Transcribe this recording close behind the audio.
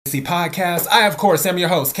Podcast. I, of course, am your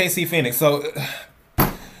host, KC Phoenix. So,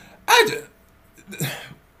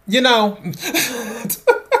 you know,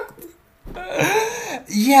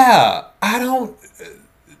 yeah,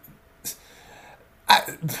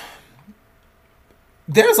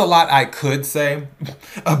 there's a lot I could say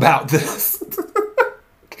about this.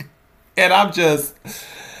 And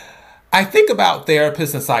I think about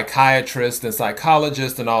therapists and psychiatrists and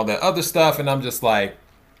psychologists and all that other stuff, and I'm just like,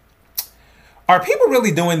 are people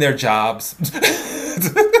really doing their jobs?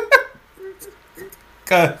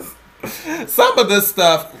 Because some of this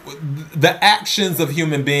stuff, the actions of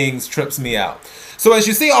human beings trips me out. So as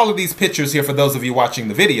you see all of these pictures here, for those of you watching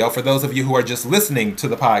the video, for those of you who are just listening to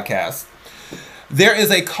the podcast, there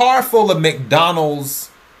is a car full of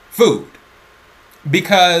McDonald's food.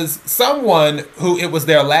 Because someone who it was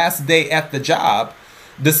their last day at the job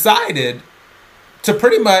decided to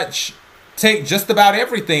pretty much take just about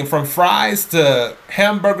everything from fries to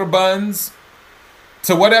hamburger buns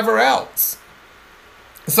to whatever else.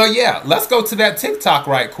 So yeah, let's go to that TikTok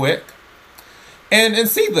right quick and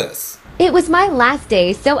see this. It was my last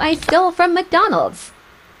day, so I stole from McDonald's.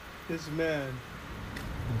 This man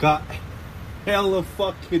got hella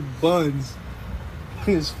fucking buns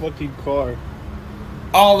in his fucking car.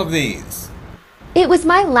 All of these. It was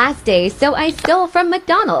my last day, so I stole from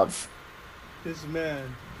McDonald's. This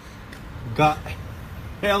man got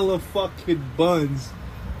hella fucking buns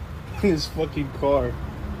in his fucking car.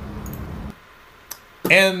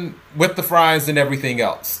 And with the fries and everything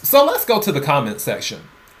else. So let's go to the comment section.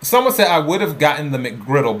 Someone said I would have gotten the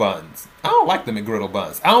McGriddle buns. I don't like the McGriddle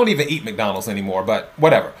buns. I don't even eat McDonald's anymore, but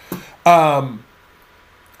whatever.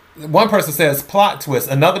 One person says, plot twist,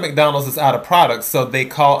 another McDonald's is out of products, so they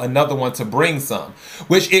call another one to bring some.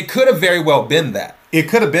 Which it could have very well been that. It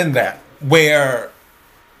could have been that, where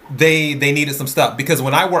they needed some stuff. Because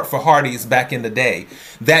when I worked for Hardee's back in the day,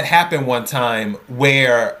 that happened one time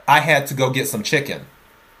where I had to go get some chicken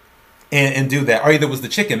and do that. Or either it was the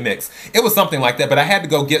chicken mix. It was something like that, but I had to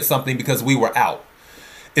go get something because we were out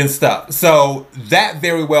and stuff. So that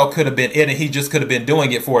very well could have been it, and he just could have been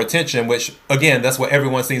doing it for attention, which, again, that's what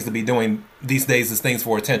everyone seems to be doing these days, is things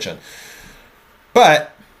for attention.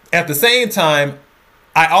 But at the same time,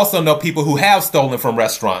 I also know people who have stolen from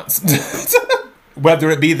restaurants, whether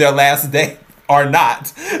it be their last day or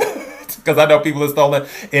not. Because I know people have stolen,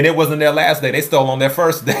 and it wasn't their last day. They stole on their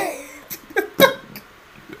first day.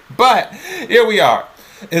 But here we are.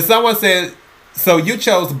 And someone said, so you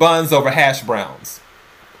chose buns over hash browns.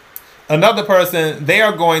 Another person, they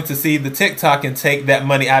are going to see the TikTok and take that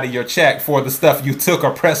money out of your check for the stuff you took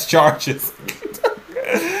or press charges.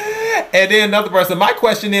 And then another person, my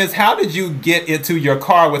question is, how did you get into your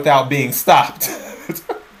car without being stopped?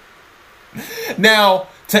 Now,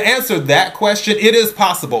 to answer that question, it is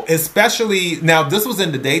possible, especially, now this was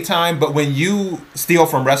in the daytime, but when you steal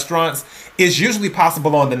from restaurants, it's usually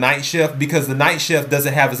possible on the night shift because the night shift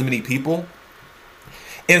doesn't have as many people.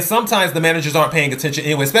 And sometimes the managers aren't paying attention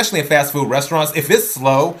anyway, especially in fast food restaurants. If it's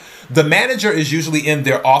slow, the manager is usually in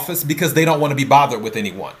their office because they don't want to be bothered with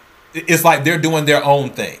anyone. It's like they're doing their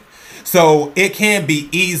own thing. So it can be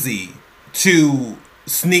easy to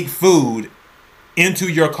sneak food into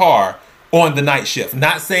your car on the night shift.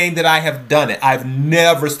 Not saying that I have done it. I've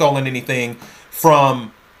never stolen anything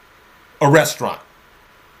from a restaurant.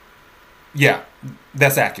 Yeah,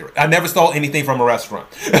 that's accurate. I never stole anything from a restaurant.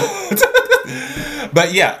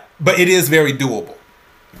 But yeah, but it is very doable.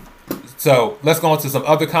 So let's go on to some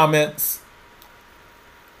other comments.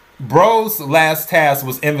 Bro's last task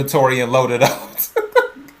was inventory and load it up.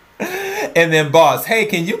 And then boss, hey,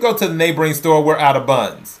 can you go to the neighboring store? We're out of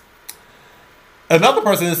buns. Another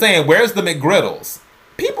person is saying, where's the McGriddles?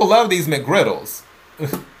 People love these McGriddles.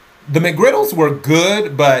 The McGriddles were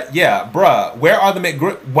good, but yeah, bruh, where are the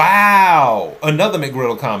McGriddles? Wow, another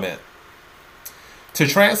McGriddle comment. To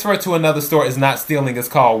transfer to another store is not stealing, it's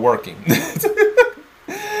called working.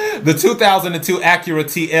 The 2002 Acura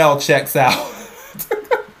TL checks out.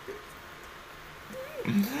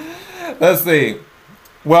 Let's see.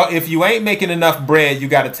 Well, if you ain't making enough bread, you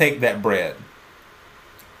got to take that bread.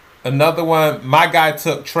 Another one, my guy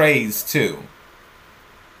took trays too.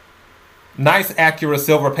 Nice Acura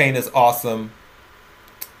silver paint is awesome.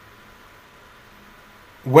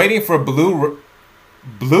 Waiting for Blu-ray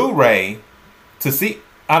to see.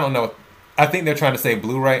 I don't know. I think they're trying to say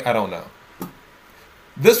Blu-ray. I don't know.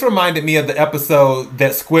 This reminded me of the episode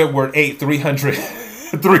that Squidward ate 300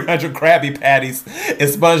 Krabby Patties and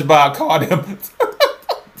SpongeBob called him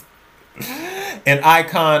an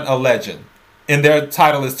icon, a legend. And their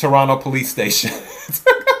title is Toronto Police Station.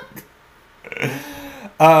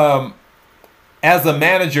 as a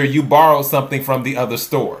manager, you borrowed something from the other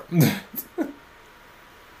store.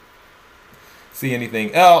 See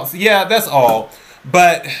anything else? Yeah, that's all.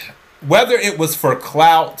 But whether it was for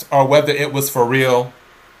clout or whether it was for real,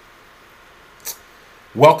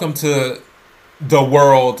 welcome to the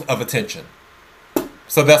world of attention.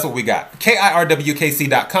 So that's what we got.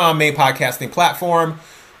 KIRWKC.com, main podcasting platform.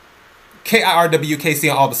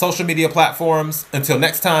 KIRWKC on all the social media platforms. Until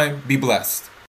next time, be blessed.